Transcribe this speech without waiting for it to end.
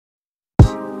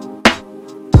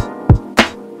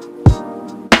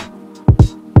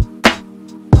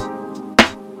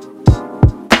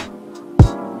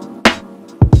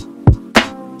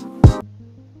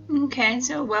Okay,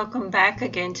 so welcome back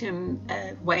again to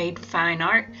Wade Fine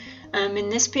Art. In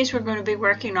this piece we're going to be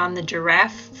working on the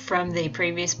giraffe from the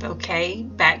previous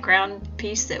bokeh background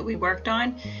piece that we worked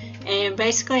on. And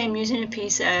basically I'm using a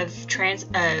piece of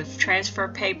transfer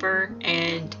paper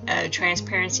and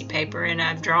transparency paper, and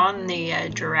I've drawn the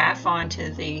giraffe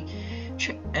onto the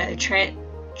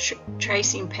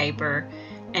tracing paper,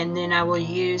 and then I will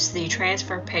use the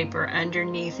transfer paper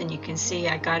underneath, and you can see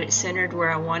I got it centered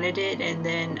where I wanted it, and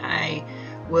then I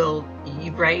will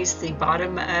raise the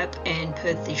bottom up and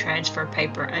put the transfer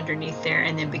paper underneath there,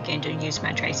 and then begin to use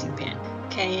my tracing pen.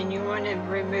 Okay, and you want to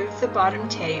remove the bottom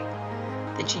tape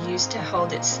that you used to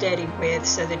hold it steady with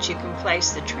so that you can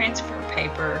place the transfer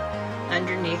paper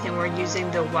underneath, and we're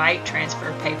using the white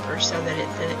transfer paper so that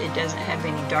it doesn't have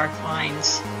any dark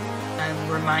lines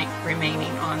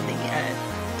remaining on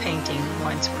the painting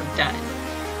once we're done.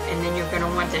 And then you're going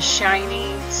to want the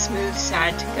shiny smooth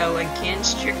side to go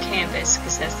against your canvas,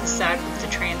 because that's the side with the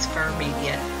transfer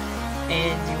media,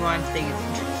 and you want the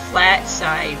flat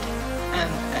side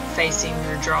facing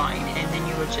your drawing. And then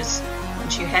you will just,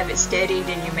 once you have it steadied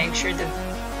and you make sure the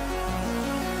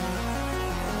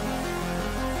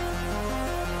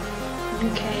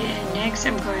okay, and next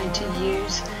I'm going to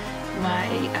use my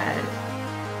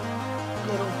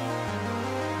little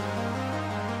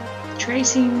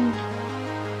tracing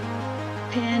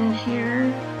pen here,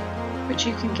 which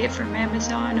you can get from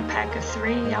Amazon, a pack of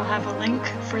 3. I'll have a link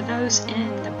for those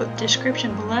in the book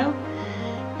description below.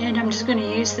 And I'm just going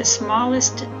to use the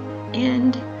smallest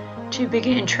end to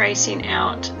begin tracing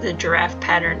out the giraffe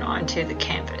pattern onto the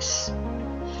canvas.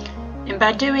 And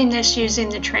by doing this using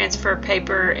the transfer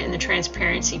paper and the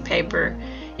transparency paper,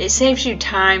 it saves you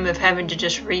time of having to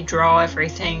just redraw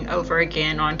everything over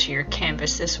again onto your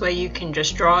canvas. This way you can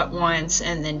just draw it once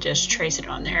and then just trace it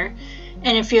on there.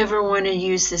 And if you ever want to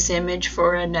use this image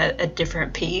for a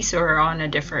different piece or on a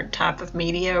different type of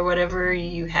media or whatever,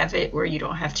 you have it where you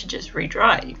don't have to just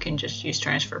redraw it. You can just use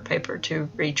transfer paper to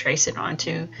retrace it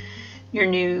onto your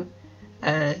new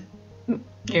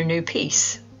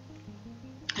piece.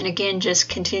 And again, just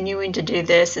continuing to do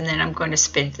this, and then I'm going to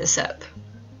speed this up.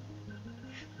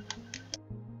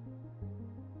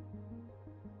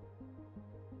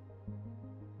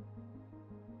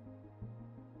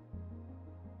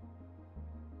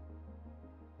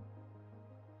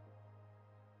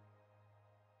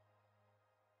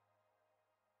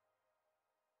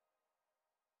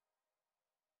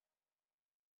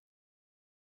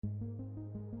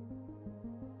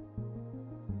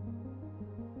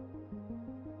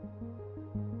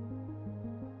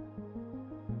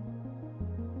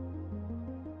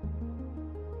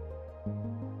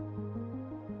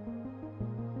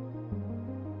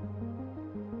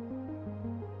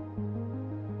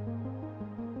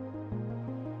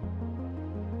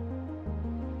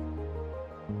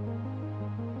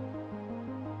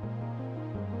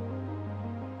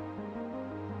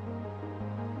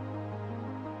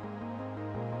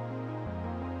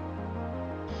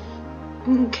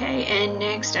 Okay, and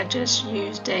next I just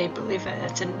used I believe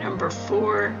that's a number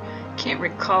 4. Can't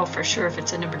recall for sure if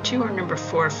it's a number 2 or number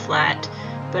 4 flat,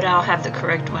 but I'll have the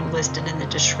correct one listed in the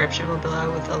description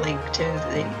below with a link to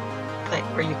the place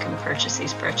where you can purchase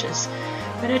these brushes.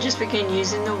 But I just began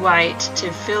using the white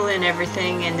to fill in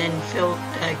everything, and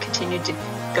then continued to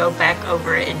go back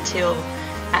over it until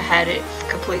I had it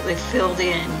completely filled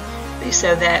in.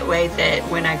 So that way that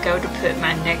when I go to put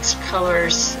my next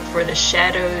colors for the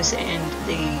shadows and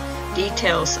the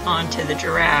details onto the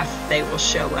giraffe, they will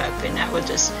show up. And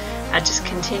I just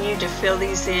continue to fill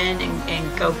these in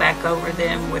and go back over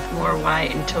them with more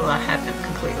white until I have them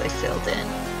completely filled in.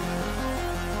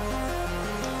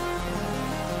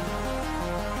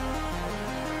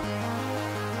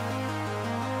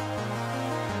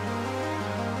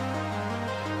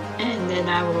 And then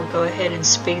I will go ahead and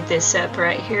speed this up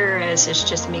right here, as it's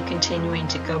just me continuing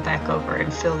to go back over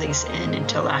and fill these in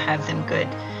until I have them good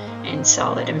and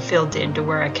solid and filled in to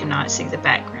where I cannot see the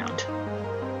background.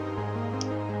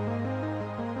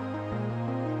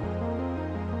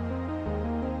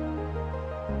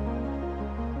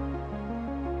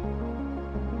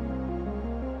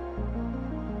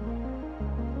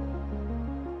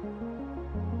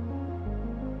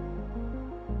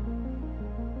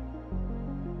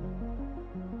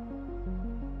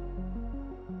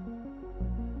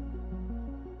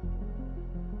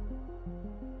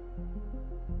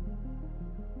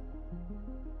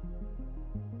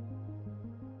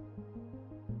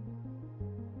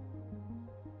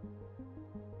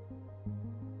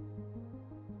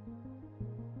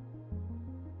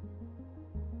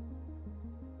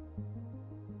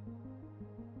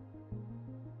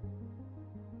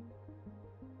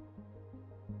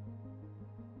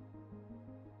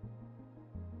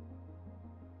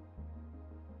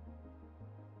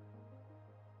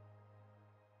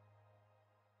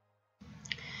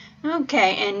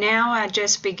 Okay, and now I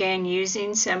just began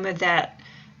using some of that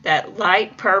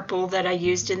light purple that I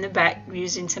used in the back,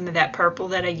 using some of that purple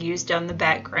that I used on the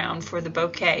background for the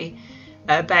bokeh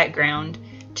background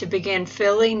to begin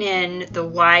filling in the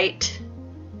white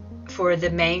for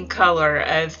the main color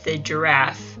of the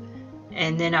giraffe.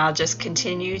 And then I'll just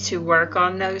continue to work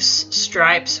on those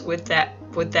stripes with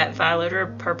that violet or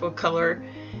purple color,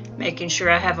 making sure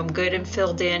I have them good and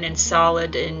filled in and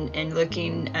solid and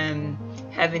looking,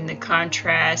 having the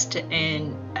contrast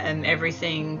and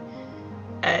everything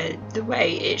the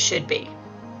way it should be.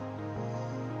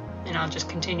 And I'll just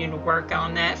continue to work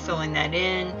on that, filling that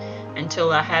in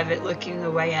until I have it looking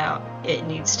the way it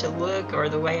needs to look, or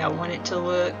the way I want it to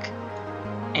look.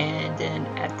 And then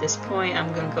at this point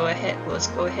I'm going to go ahead, let's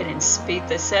go ahead and speed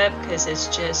this up, because it's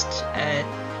just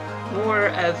more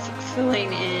of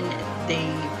filling in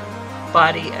the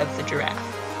body of the giraffe.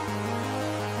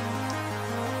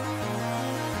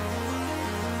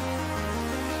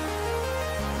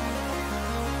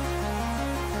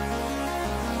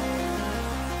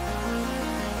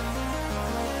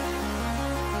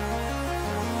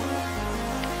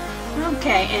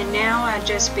 Okay, and now I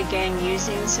just began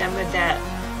using some of that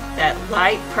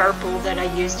light purple that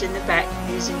I used in the back,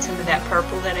 using some of that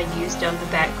purple that I used on the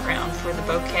background for the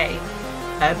bokeh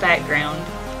background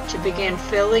to begin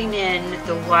filling in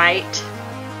the white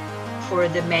for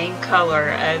the main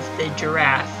color of the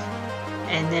giraffe.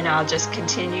 And then I'll just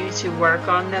continue to work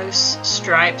on those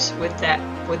stripes with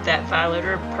that violet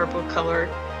or purple color,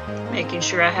 making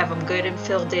sure I have them good and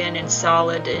filled in and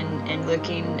solid and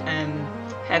looking,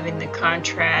 having the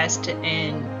contrast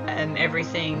and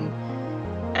everything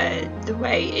the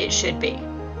way it should be.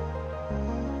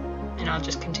 And I'll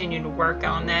just continue to work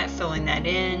on that, filling that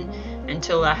in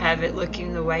until I have it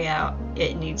looking the way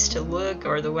it needs to look,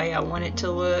 or the way I want it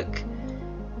to look.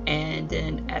 And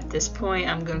then at this point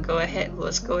I'm going to go ahead,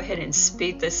 let's go ahead and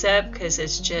speed this up, because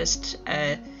it's just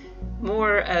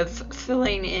more of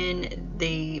filling in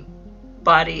the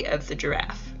body of the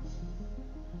giraffe.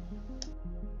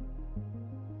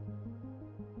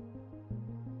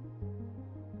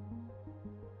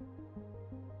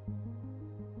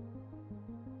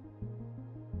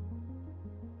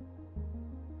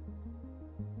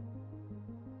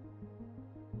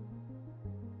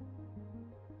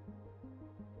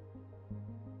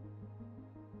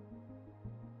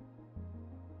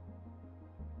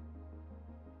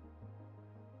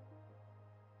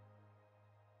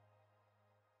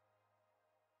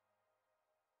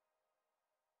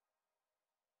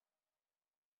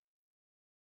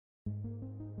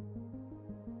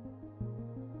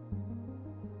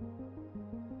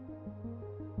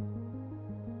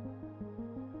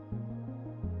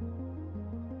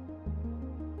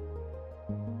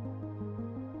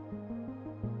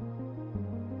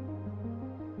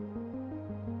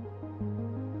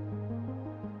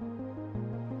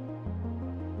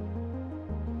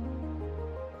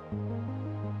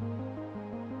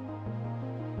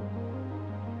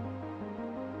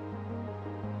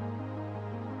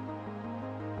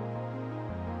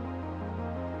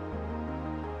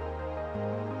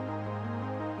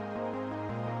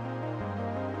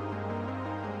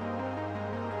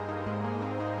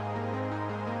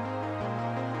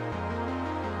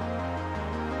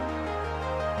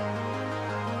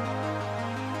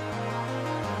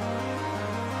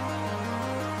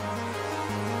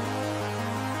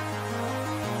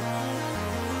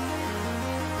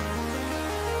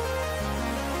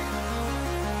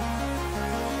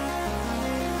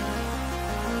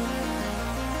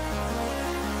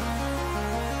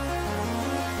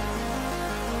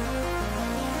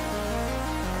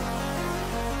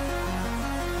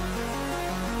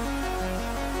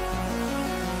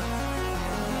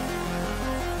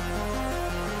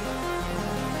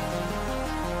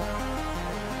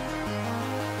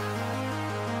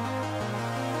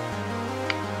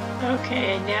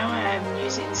 Okay, now I'm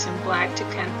using some black to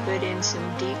kind of put in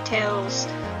some details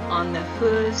on the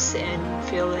hooves and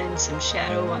fill in some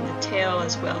shadow on the tail,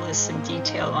 as well as some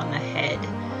detail on the head.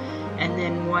 And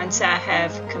then once I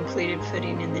have completed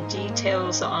putting in the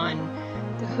details on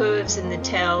the hooves and the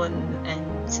tail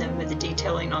and some of the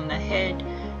detailing on the head,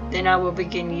 then I will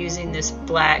begin using this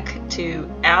black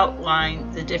to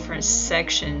outline the different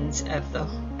sections of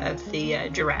the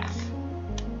giraffe.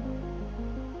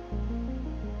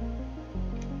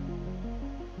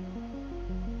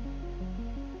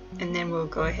 And then we'll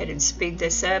go ahead and speed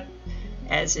this up,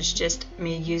 as it's just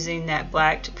me using that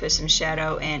black to put some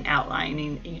shadow and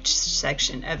outlining each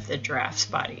section of the giraffe's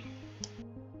body.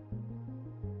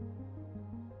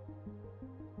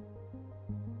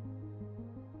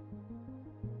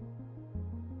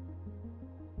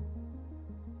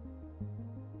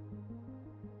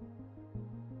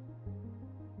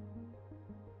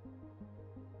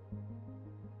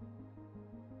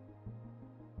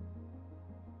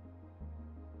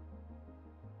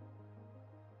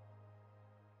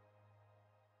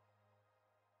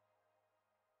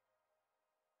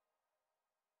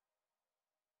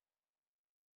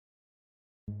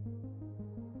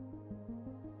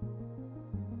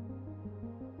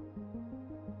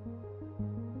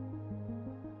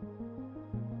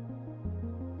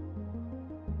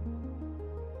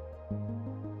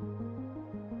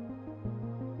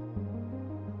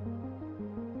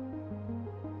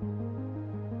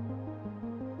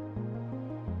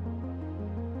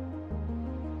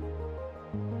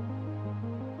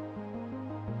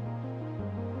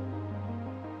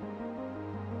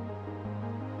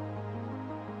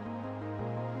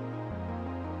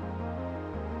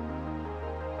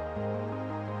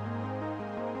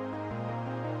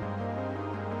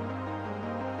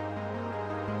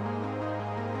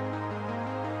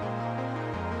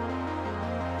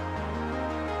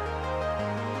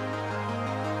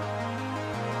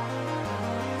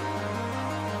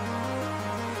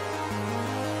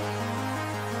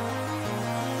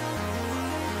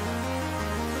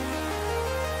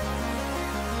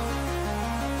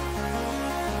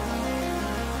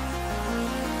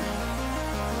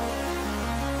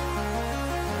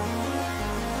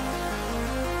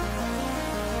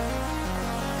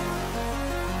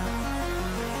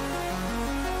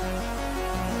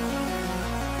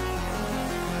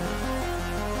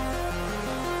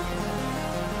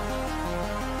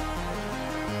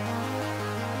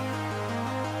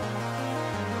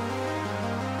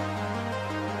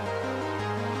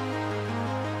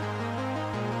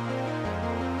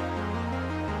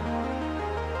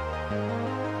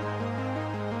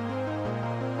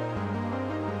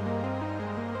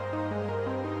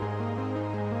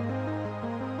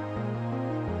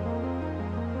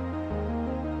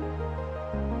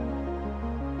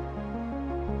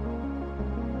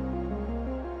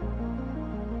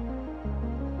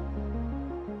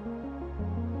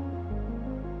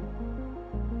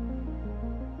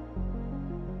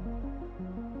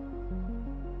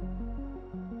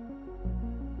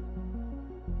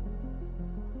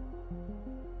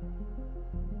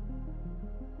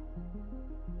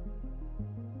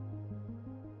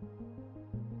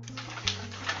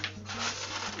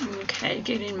 Okay,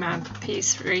 getting my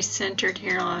piece recentered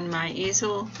here on my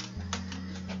easel.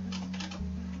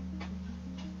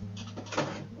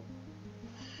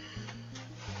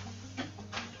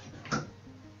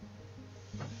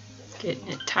 Getting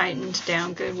it tightened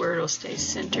down good where it'll stay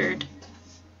centered.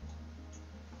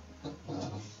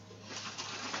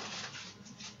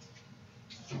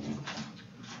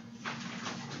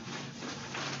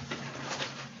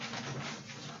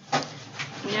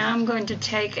 Now I'm going to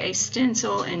take a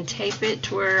stencil and tape it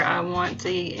to where I want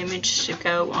the image to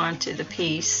go onto the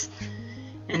piece.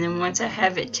 And then once I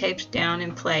have it taped down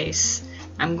in place,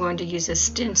 I'm going to use a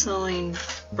stenciling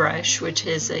brush, which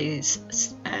has a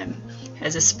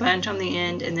sponge on the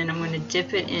end, and then I'm going to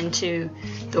dip it into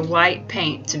the white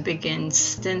paint to begin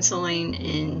stenciling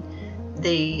in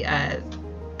the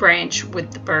branch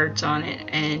with the birds on it.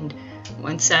 And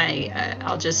once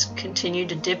I'll just continue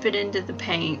to dip it into the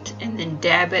paint and then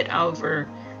dab it over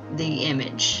the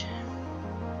image.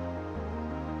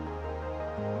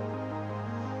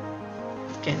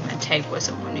 Again, my tape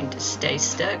wasn't wanting to stay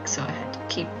stuck, so I had to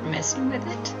keep messing with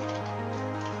it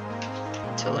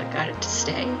until I got it to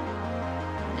stay.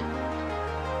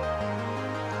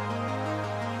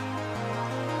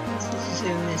 Let's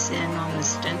zoom this in on the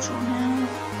stencil now.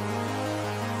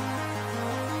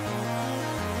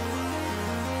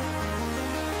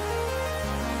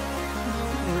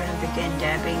 I'm going to begin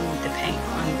dabbing the paint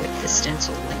on with the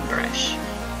stenciling brush.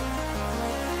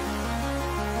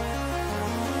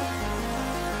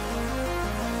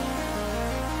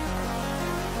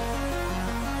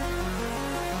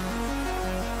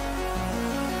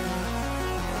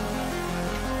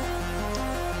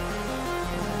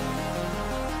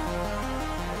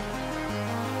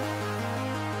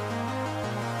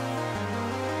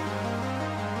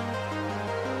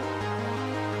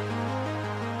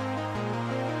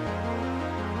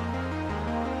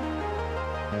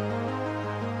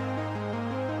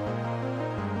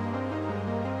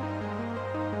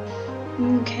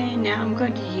 Okay, now I'm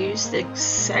going to use the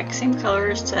exact same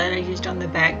colors that I used on the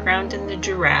background in the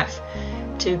giraffe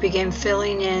to begin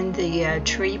filling in the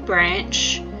tree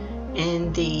branch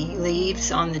and the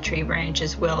leaves on the tree branch,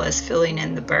 as well as filling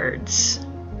in the birds.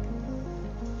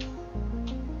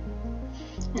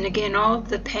 And again, all of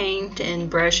the paint and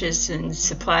brushes and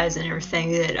supplies and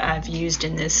everything that I've used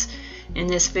in this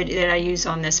video that I use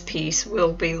on this piece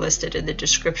will be listed in the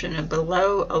description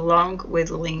below, along with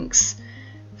links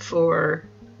for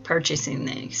purchasing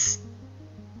these.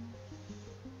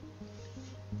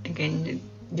 Again,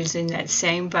 using that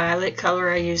same violet color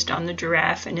I used on the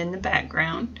giraffe and in the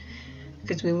background,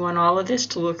 because we want all of this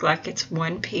to look like it's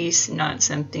one piece, not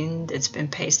something that's been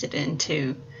pasted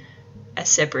into a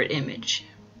separate image.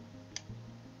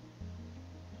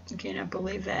 Again, I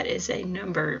believe that is a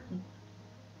number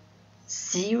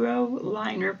 0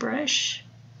 liner brush.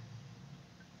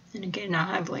 And again, I'll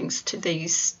have links to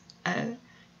these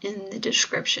in the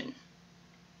description.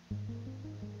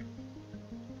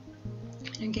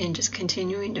 And again, just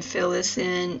continuing to fill this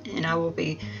in, and I will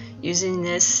be using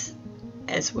this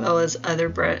as well as another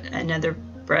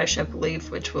brush, I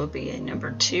believe, which will be a number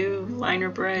 2 liner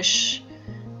brush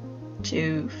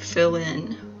to fill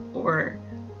in, or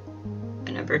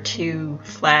a number 2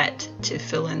 flat to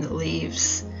fill in the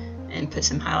leaves and put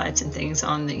some highlights and things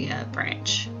on the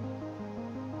branch.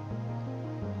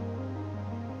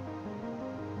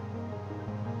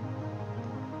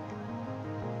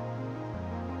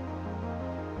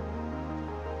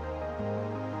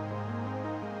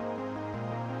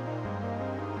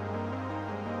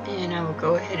 And I will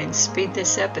go ahead and speed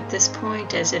this up at this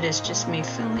point, as it is just me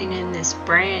filling in this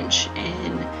branch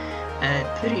and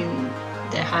putting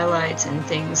the highlights and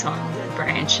things on the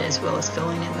branch, as well as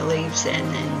filling in the leaves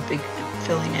and then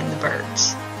filling in the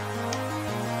birds.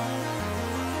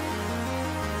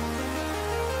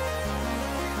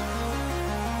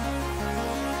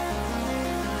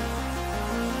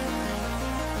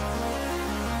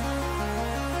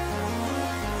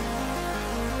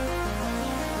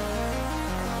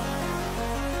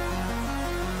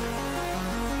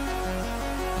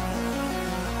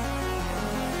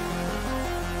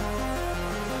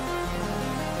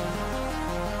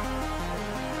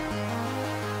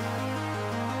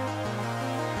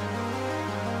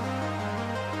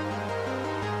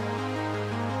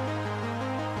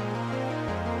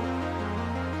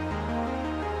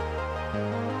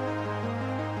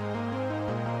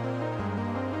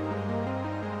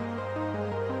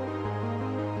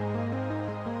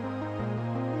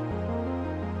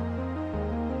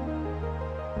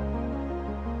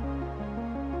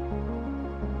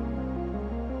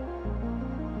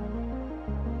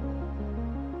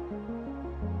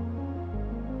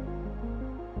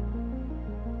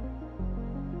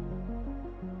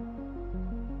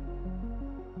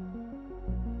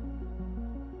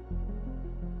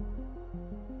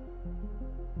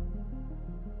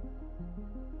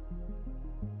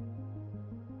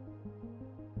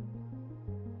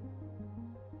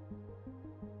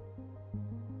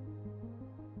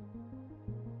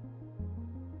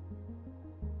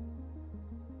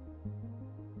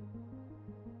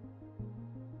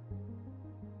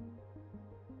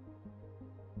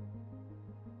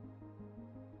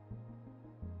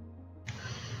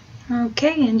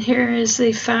 Okay, and here is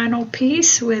the final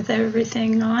piece with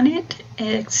everything on it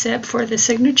except for the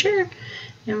signature.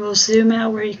 And we'll zoom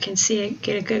out where you can see it,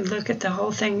 get a good look at the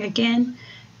whole thing again.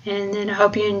 And then I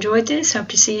hope you enjoyed this. Hope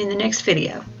to see you in the next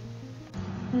video.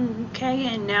 Okay,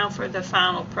 and now for the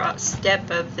final step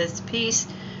of this piece,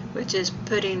 which is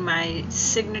putting my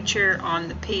signature on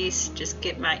the piece. Just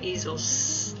get my easel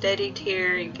steadied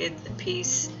here and get the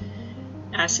piece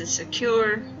nice and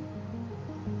secure.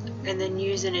 And then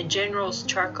using a General's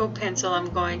charcoal pencil, I'm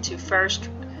going to first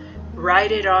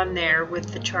write it on there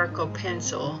with the charcoal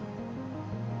pencil.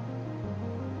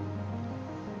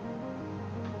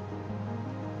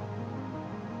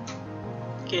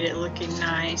 Get it looking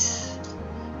nice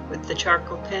with the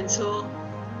charcoal pencil.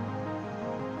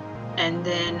 And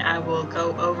then I will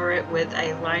go over it with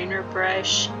a liner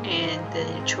brush and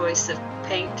the choice of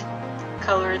paint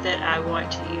color that I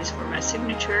want to use for my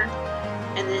signature.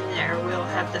 And then there we'll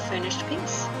have the finished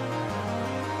piece.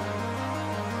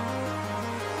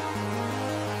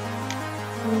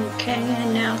 Okay,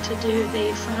 and now to do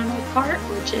the final part,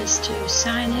 which is to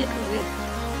sign it with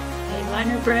a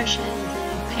liner brush and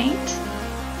the paint.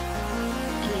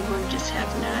 And you want to just have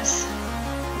a nice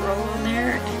roll on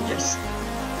there and just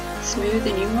smooth.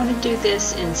 And you want to do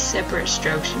this in separate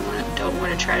strokes. You don't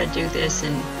want to try to do this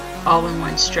all in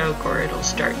one stroke, or it'll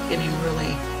start getting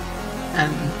really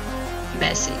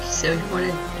messy. So you want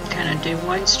to kind of do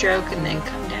one stroke and then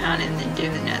come down and then do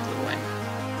another one.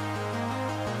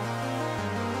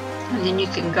 And then you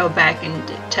can go back and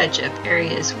touch up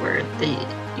areas where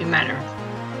you might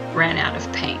have ran out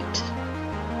of paint.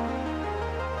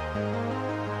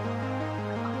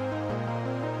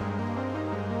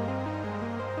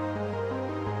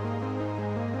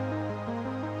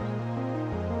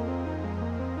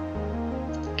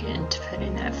 Again,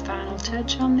 putting that final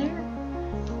touch on there.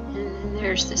 And then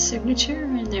there's the signature,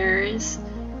 and there is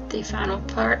the final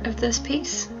part of this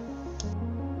piece.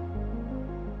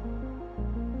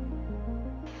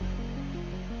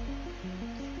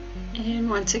 And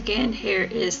once again, here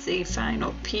is the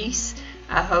final piece.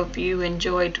 I hope you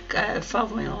enjoyed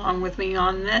following along with me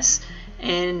on this,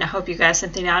 and I hope you got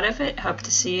something out of it. Hope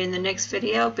to see you in the next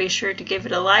video. Be sure to give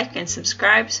it a like and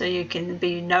subscribe so you can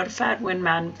be notified when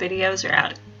my videos are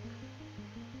out.